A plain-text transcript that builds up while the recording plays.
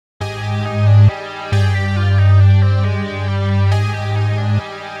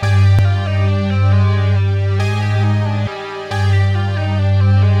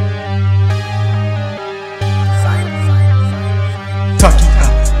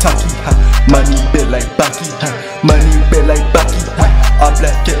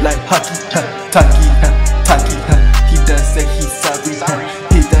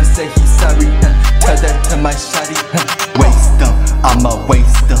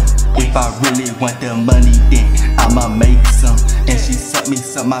want the money, then I'ma make some. And she suck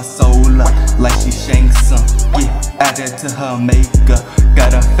my soul up like she shanks some. Yeah, add that to her makeup,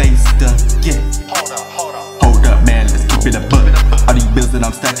 got her face done. Yeah, hold up, man, let's keep it a buck. All these bills that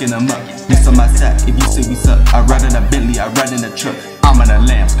I'm stacking them up. This on my sack, if you see me suck. I ride in a Bentley, I ride in a truck. I'm in a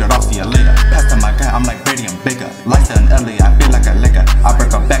lamb, skirt off, see you later. Pass to my guy, I'm like Brady and Baker. Lights in LA, I feel like a liquor. I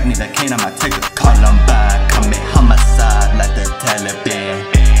break her back, need a cane, I'ma take her. Columbine, commit homicide like the Taliban.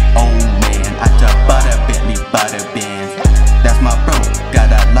 Oh man, I just bought a Bentley, bought a Benz. That's my bro, got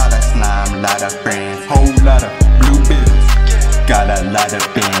a lot of slime, lot of friends. Whole lot of blue bills, got a lot of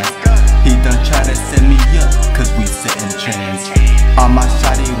bands. He done try to set me up, cause we setting trends. All my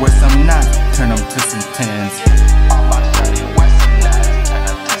shawty wear some nines, turn them to some tens. All my shawty wear some nines, turn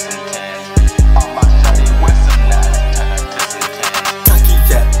them to some tens. All my shawty wear some nines, turn them to some tens.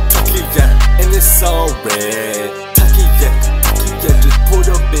 Taki, yeah, and it's all red. Taki, yeah, just pulled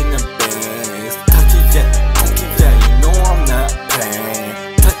up in the bands. Taki, yeah, you know I'm not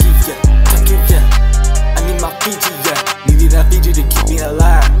playing. Taki, yeah, I need my Fiji, yeah. Needed that Fiji to keep me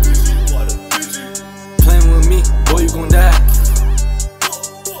alive. Playing with me, boy, you gon' die.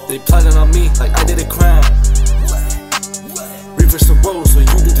 They plotting on me like I did a crime. Reverse the road so you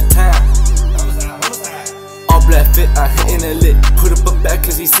do the time. All black fit, I hitting a lick. Put up a back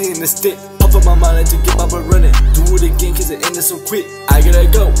cause he seeing the stick. Pop up my mind to get Papa running. Do it again cause it ended so quick. I gotta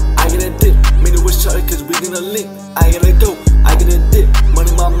go, I gotta dip. Made it with shorty cause we gonna link. I gotta go, I gotta dip.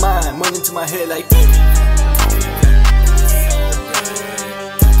 Money in my mind, money into my head like